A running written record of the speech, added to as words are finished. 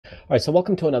All right, so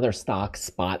welcome to another stock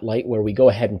spotlight where we go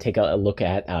ahead and take a look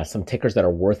at some tickers that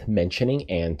are worth mentioning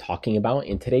and talking about.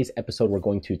 In today's episode, we're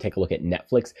going to take a look at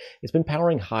Netflix. It's been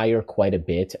powering higher quite a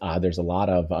bit. There's a lot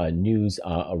of news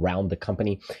around the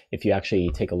company. If you actually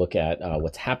take a look at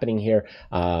what's happening here,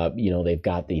 they've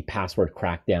got the password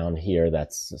crackdown here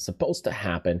that's supposed to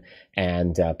happen,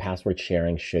 and password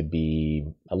sharing should be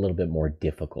a little bit more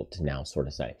difficult to now sort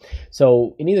of say.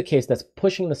 So in either case, that's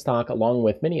pushing the stock along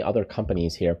with many other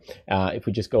companies here. If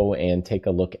we just go and take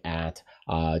a look at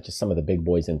just some of the big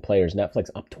boys and players, Netflix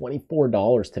up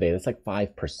 $24 today. That's like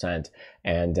 5%.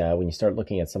 And when you start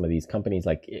looking at some of these companies,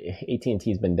 like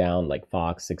AT&T's been down, like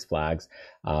Fox, Six Flags,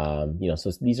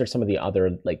 so these are some of the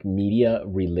other like media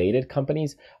related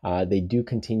companies. They do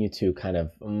continue to kind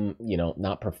of,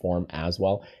 not perform as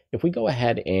well. If we go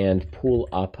ahead and pull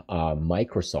up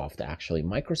Microsoft, actually,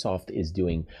 Microsoft is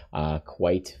doing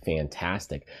quite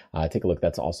fantastic. Take a look,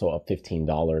 that's also up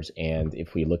 $15. And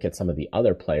if we look at some of the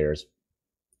other players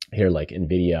here, like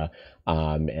NVIDIA,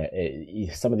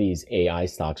 some of these AI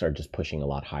stocks are just pushing a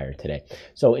lot higher today.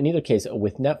 So in either case,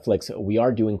 with Netflix, we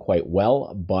are doing quite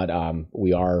well, but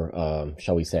we are,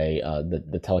 shall we say,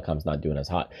 the telecom's not doing as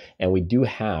hot. And we do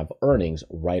have earnings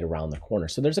right around the corner.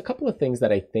 So there's a couple of things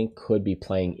that I think could be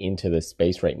playing into this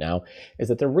space right now, is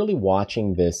that they're really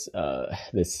watching this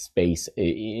space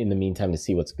in the meantime to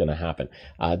see what's going to happen.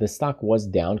 This stock was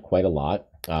down quite a lot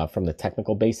from the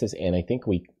technical basis, and I think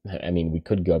we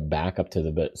could go back up to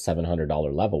the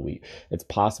 $700 level. It's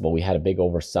possible. We had a big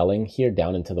overselling here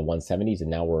down into the 170s, and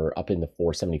now we're up in the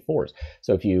 474s.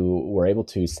 So if you were able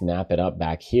to snap it up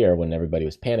back here when everybody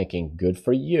was panicking, good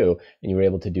for you, and you were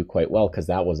able to do quite well, because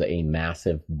that was a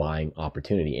massive buying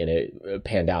opportunity, and it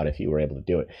panned out if you were able to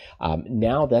do it.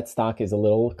 Now that stock is a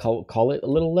little, call it a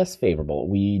little less favorable.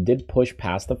 We did push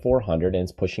past the 400, and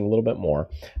it's pushing a little bit more.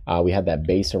 We had that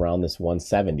base around this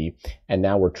 170, and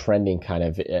now we're trending kind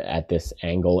of at this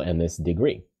angle and this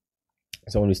degree.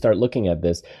 So when we start looking at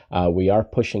this, we are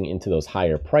pushing into those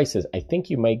higher prices. I think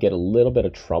you might get a little bit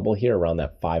of trouble here around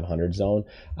that 500 zone,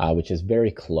 which is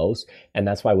very close. And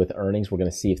that's why with earnings, we're going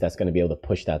to see if that's going to be able to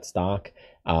push that stock.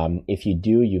 If you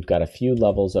do, you've got a few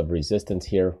levels of resistance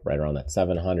here, right around that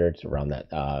 700, around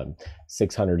that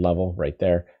 600 level right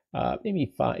there.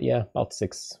 Maybe about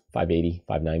 580,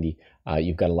 590.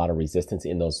 You've got a lot of resistance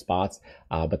in those spots,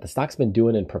 but the stock's been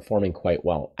doing and performing quite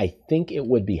well. I think it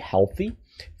would be healthy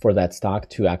for that stock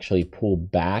to actually pull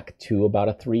back to about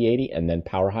a 380 and then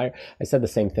power higher. I said the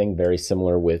same thing, very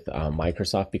similar with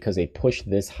Microsoft, because a push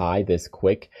this high this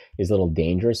quick is a little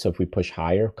dangerous. So if we push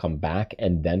higher, come back,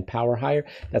 and then power higher,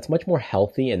 that's much more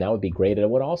healthy, and that would be great. And it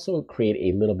would also create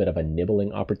a little bit of a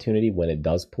nibbling opportunity when it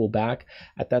does pull back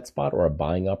at that spot, or a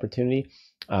buying opportunity.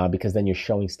 Because then you're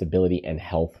showing stability and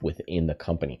health within the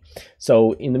company.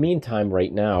 So in the meantime,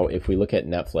 right now, if we look at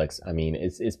Netflix,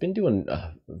 it's been doing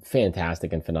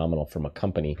fantastic and phenomenal from a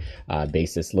company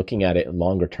basis. Looking at it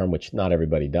longer term, which not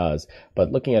everybody does,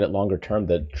 but looking at it longer term,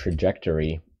 the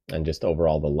trajectory and just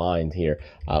overall the line here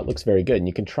looks very good. And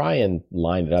you can try and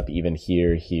line it up even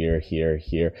here.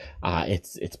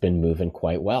 It's been moving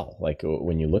quite well. Like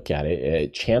when you look at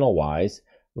it, channel wise,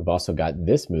 we've also got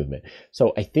this movement.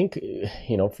 So I think,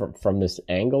 from this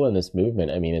angle and this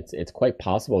movement, it's quite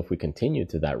possible if we continue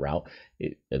to that route,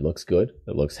 it looks good,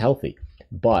 it looks healthy.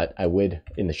 But I would,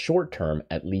 in the short term,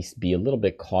 at least be a little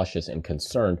bit cautious and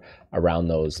concerned around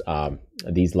those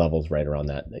these levels right around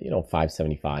that,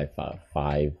 575,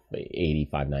 580,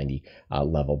 590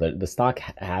 level. The stock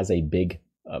has a big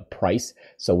price.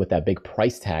 So with that big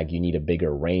price tag, you need a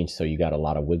bigger range. So you got a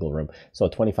lot of wiggle room. So a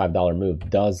 $25 move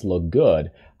does look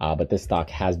good, but this stock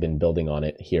has been building on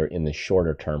it here in the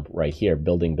shorter term right here,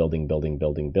 building,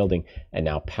 and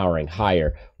now powering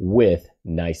higher with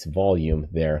nice volume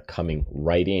there coming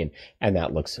right in. And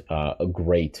that looks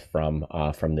great from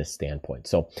this standpoint.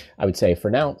 So I would say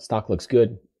for now, stock looks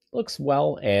good. Looks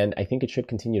well, and I think it should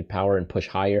continue to power and push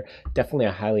higher. Definitely,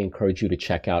 I highly encourage you to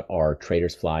check out our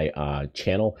Traders Fly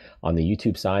channel on the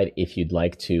YouTube side if you'd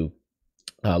like to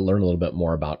learn a little bit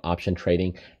more about option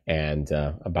trading and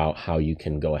about how you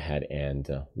can go ahead and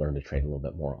learn to trade a little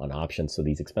bit more on options. So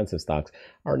these expensive stocks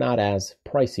are not as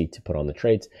pricey to put on the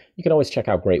trades. You can always check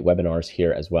out great webinars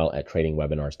here as well at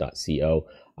tradingwebinars.co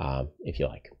if you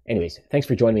like. Anyways, thanks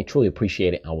for joining me. Truly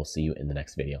appreciate it. I will see you in the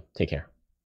next video. Take care.